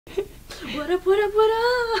What up, what up, what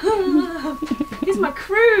up? Here's my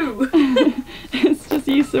crew! It's just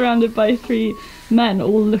you surrounded by 3 men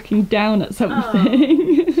all looking down at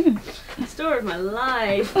something. Oh, story of my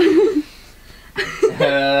life.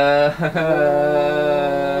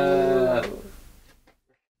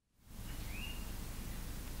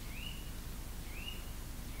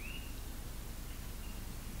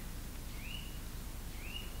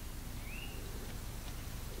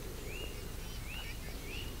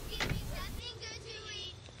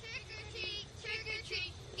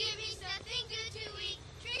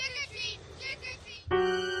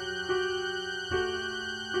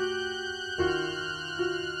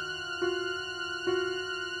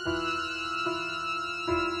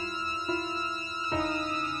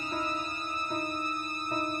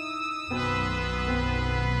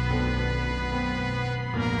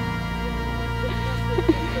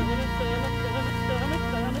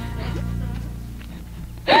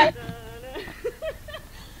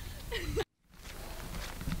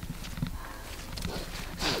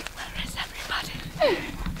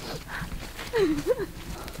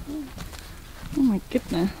 Oh my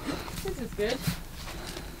goodness. This is good.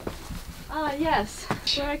 Ah, yes.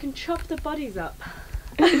 Where I can chop the bodies up.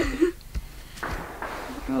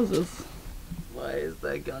 Trousers. Why is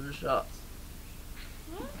there gunshots?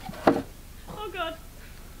 What? Oh god.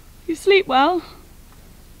 You sleep well?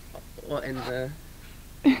 What, in the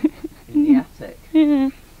attic? Yeah.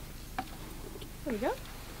 There we go.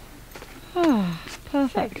 Ah,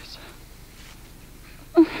 perfect.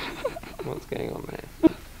 What's going on there? Oh,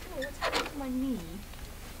 what's happening to my knee?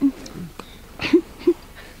 Do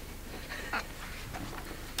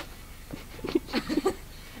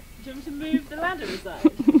you want me to move the ladder aside?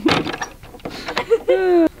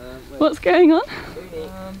 What's going on?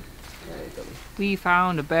 We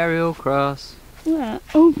found a burial cross. Where?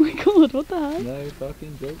 Oh my god, what the heck? No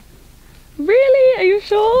fucking joke. Really? Are you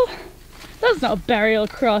sure? That's not a burial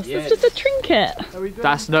cross, Yeah, it's just a trinket.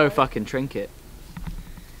 That's no fucking trinket.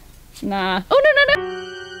 Nah. Oh no no no!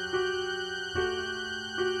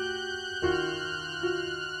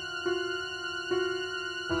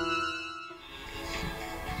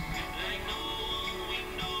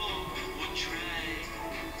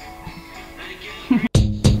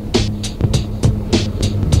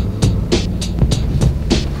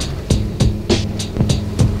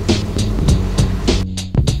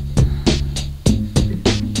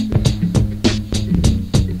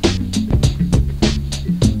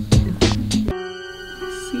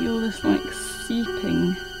 See all this like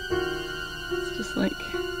seeping. It's just like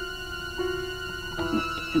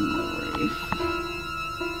up in the roof.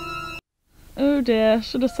 Oh dear,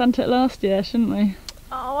 should have sent it last year, shouldn't we?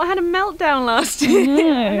 Oh, I had a meltdown last year.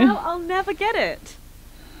 No. Now I'll never get it.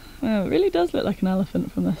 Well, it really does look like an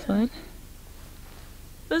elephant from this side.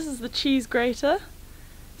 This is the cheese grater.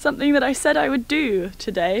 Something that I said I would do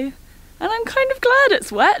today. And I'm kind of glad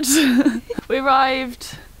it's wet. We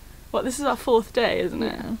arrived, what, this is our 4th day, isn't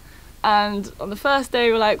it? Yeah. And on the first day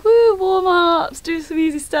we were like, woo, warm-ups, do some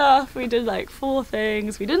easy stuff. We did like 4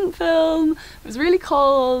 things. We didn't film. It was really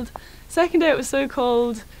cold. Second day it was so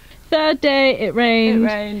cold. 3rd day it rained. It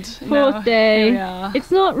rained. 4th day Here we are.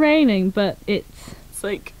 it's not raining, but it's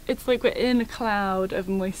It's like we're in a cloud of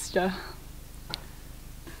moisture.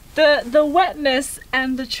 The wetness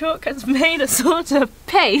and the chalk has made a sort of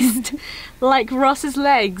paste, like Ross's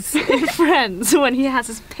legs in Friends when he has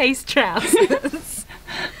his paste trousers.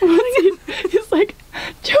 It's like,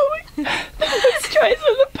 Joey, that looks trace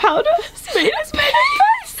of the powder has made us made a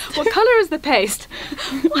paste. What colour is the paste?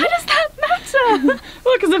 Why does that matter?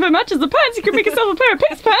 Well, because if it matches the pants, you could make yourself a pair of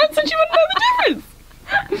paste pants and you wouldn't know the difference.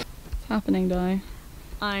 What's happening, Di?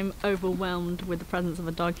 I'm overwhelmed with the presence of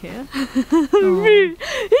a dog here. Oh.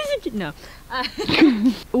 No.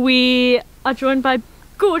 We are joined by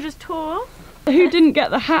gorgeous Tor. Who didn't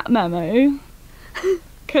get the hat memo?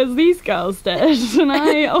 Because these girls did, and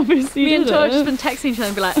I obviously Me and didn't. Tor have just been texting each other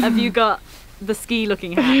and be like, have you got the ski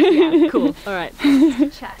looking hat? Yeah, cool. Alright.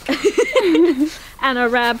 Check. And a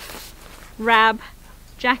rab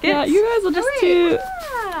jackets. Yeah, you guys are just too...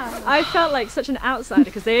 I felt like such an outsider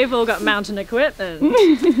because they've all got mountain equipment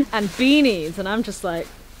and beanies, and I'm just like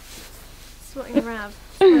sweating a rab.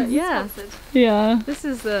 Yeah, Yeah. this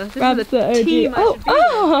is the Rab's the OG. team I Oh, should be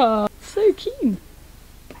oh, so keen.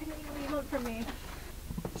 I don't know what you want from me.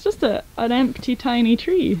 It's just an empty tiny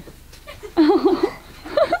tree.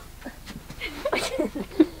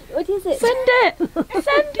 what is it? Send it!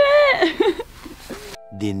 Send it!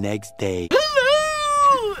 The next day.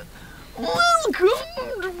 Hello!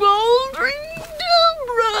 Welcome to Bouldering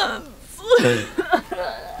DabRats!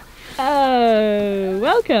 Oh,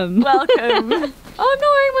 welcome. Welcome. I'm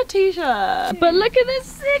not wearing my t-shirt. But look at this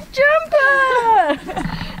sick jumper!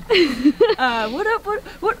 What up? What?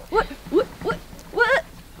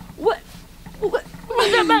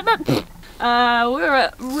 We're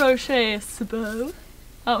at Rocher-Sabot,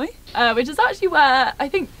 aren't we? Which is actually where I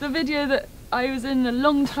think the video that I was in a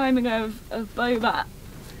long time ago of Bobat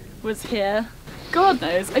was here. God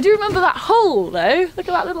knows. I do remember that hole though. Look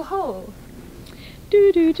at that little hole.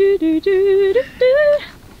 Do do do do do do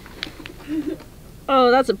do.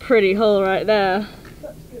 Oh, that's a pretty hole right there.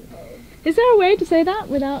 Is there a way to say that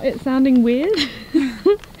without it sounding weird?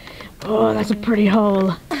 Oh, that's a pretty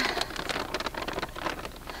hole.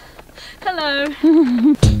 Hello.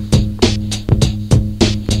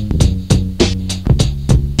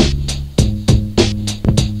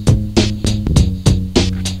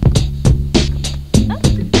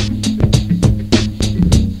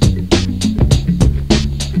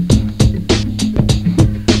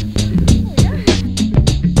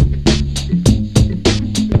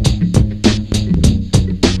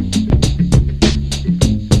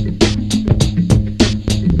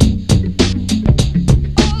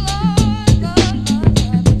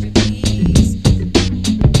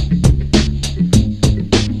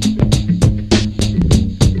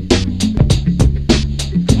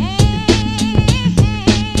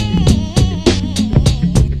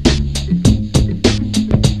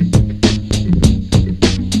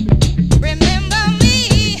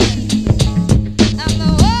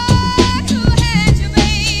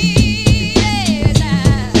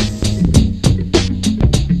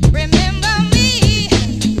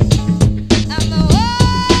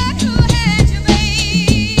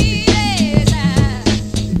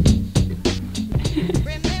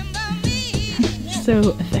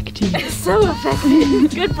 So effective. So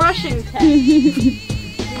effective. Good brushing tech. If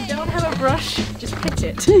you don't have a brush, just hit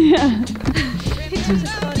it. Yeah. Hit it as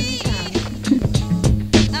hard as you can.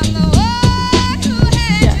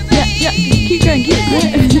 Yeah. Keep going, keep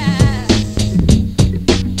going.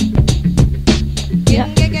 Yeah,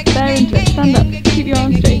 bear into it. Stand up. Keep your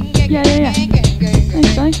arms straight. Yeah.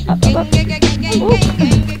 Nice, nice. Up. Go on. Pop it.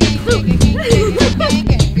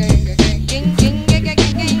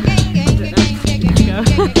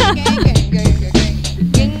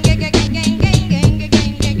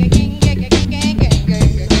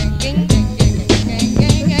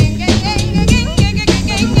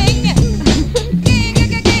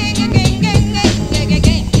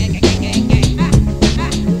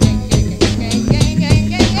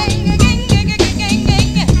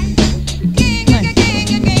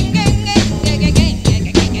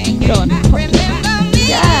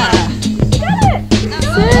 Yeah.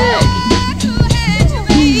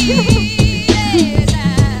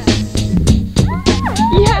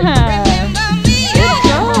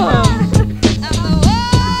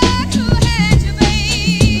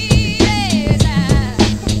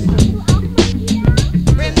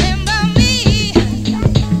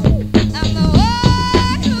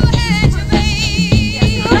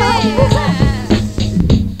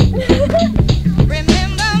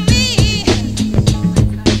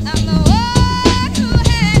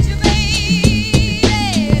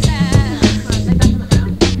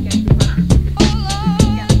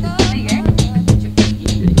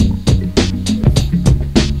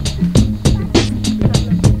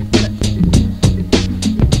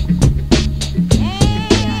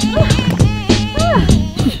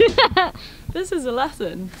 This is a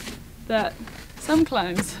lesson that some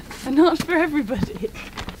climbs are not for everybody.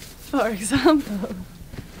 For example,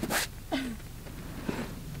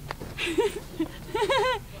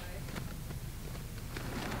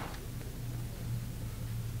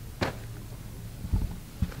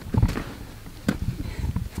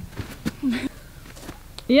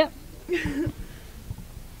 Yep.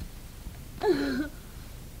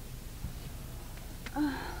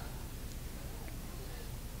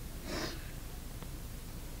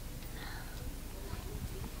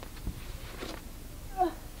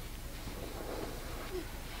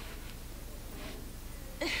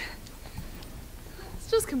 it's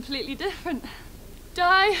just completely different.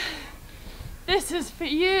 Di, this is for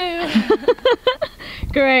you.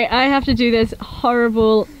 Great, I have to do this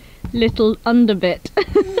horrible little underbit.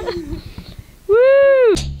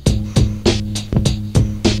 Woo!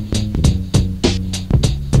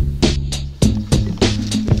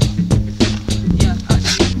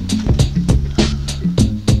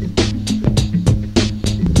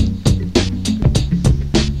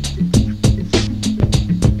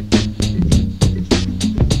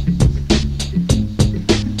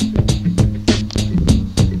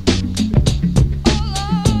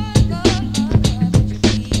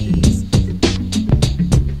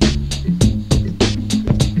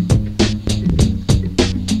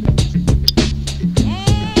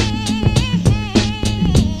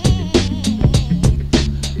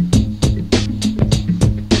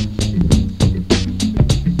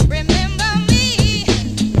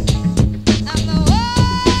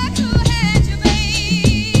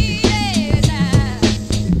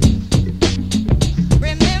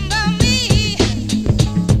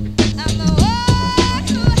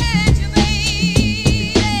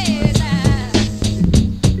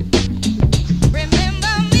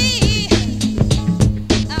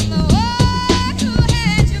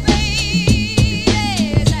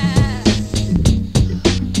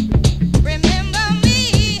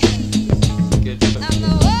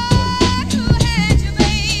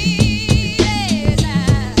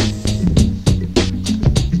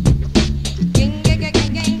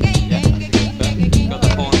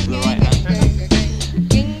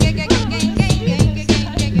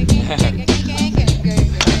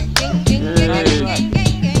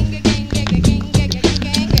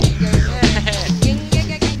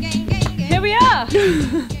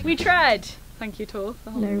 ride. Thank you, Tor. For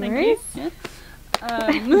No holding. worries. Yeah.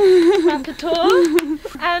 Raptor.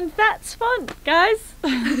 And that's fun, guys.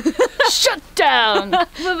 Shut down!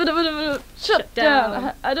 Shut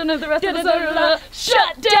down! I don't know the rest of the song.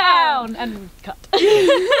 Shut down! And cut.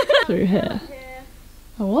 Through here.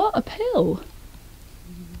 Oh, what? A pill?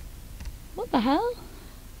 What the hell?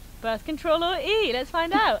 Birth control or E? Let's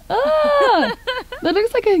find out. Ah! That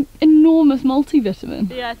looks like an enormous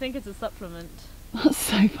multivitamin. Yeah, I think it's a supplement. That's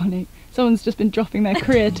so funny. Someone's just been dropping their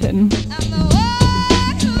creatine.